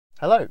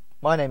Hello,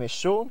 my name is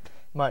Sean.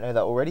 You might know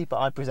that already, but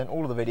I present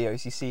all of the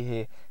videos you see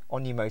here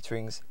on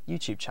NewMotoring's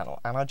YouTube channel,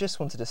 and I just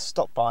wanted to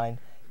stop by and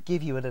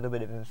give you a little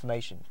bit of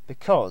information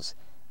because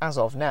as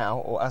of now,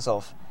 or as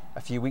of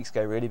a few weeks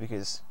ago really,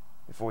 because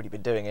we've already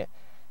been doing it,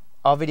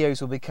 our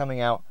videos will be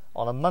coming out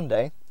on a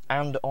Monday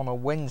and on a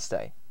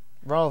Wednesday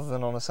rather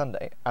than on a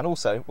Sunday. And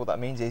also what that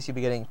means is you'll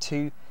be getting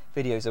 2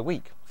 videos a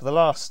week. For the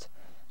last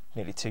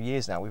nearly 2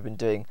 years now we've been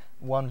doing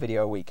 1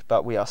 video a week,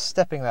 but we are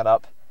stepping that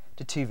up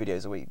to 2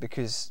 videos a week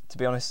because, to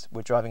be honest,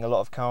 we're driving a lot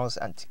of cars,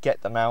 and to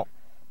get them out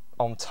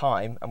on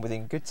time and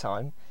within good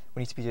time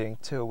we need to be doing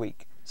 2 a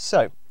week.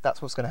 So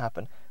that's what's going to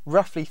happen.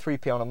 Roughly 3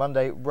 p.m. on a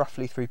Monday,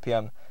 roughly 3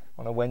 p.m.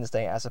 on a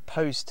Wednesday, as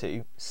opposed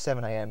to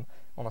 7 a.m.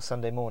 on a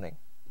Sunday morning.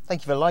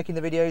 Thank you for liking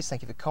the videos,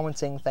 thank you for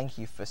commenting, thank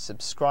you for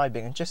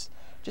subscribing and just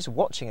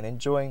watching and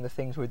enjoying the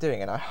things we're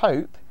doing, and I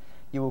hope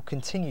you will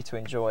continue to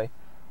enjoy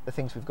the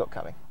things we've got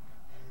coming.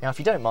 Now, if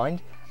you don't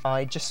mind,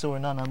 I just saw a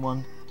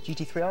 991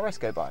 GT3 RS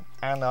go by,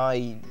 and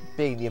I,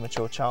 being the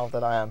immature child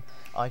that I am,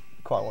 I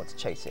quite want to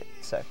chase it,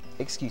 so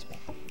excuse me.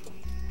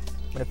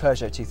 I'm in a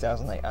Peugeot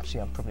 2008,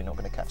 actually I'm probably not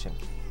going to catch him.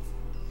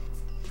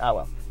 Ah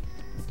well.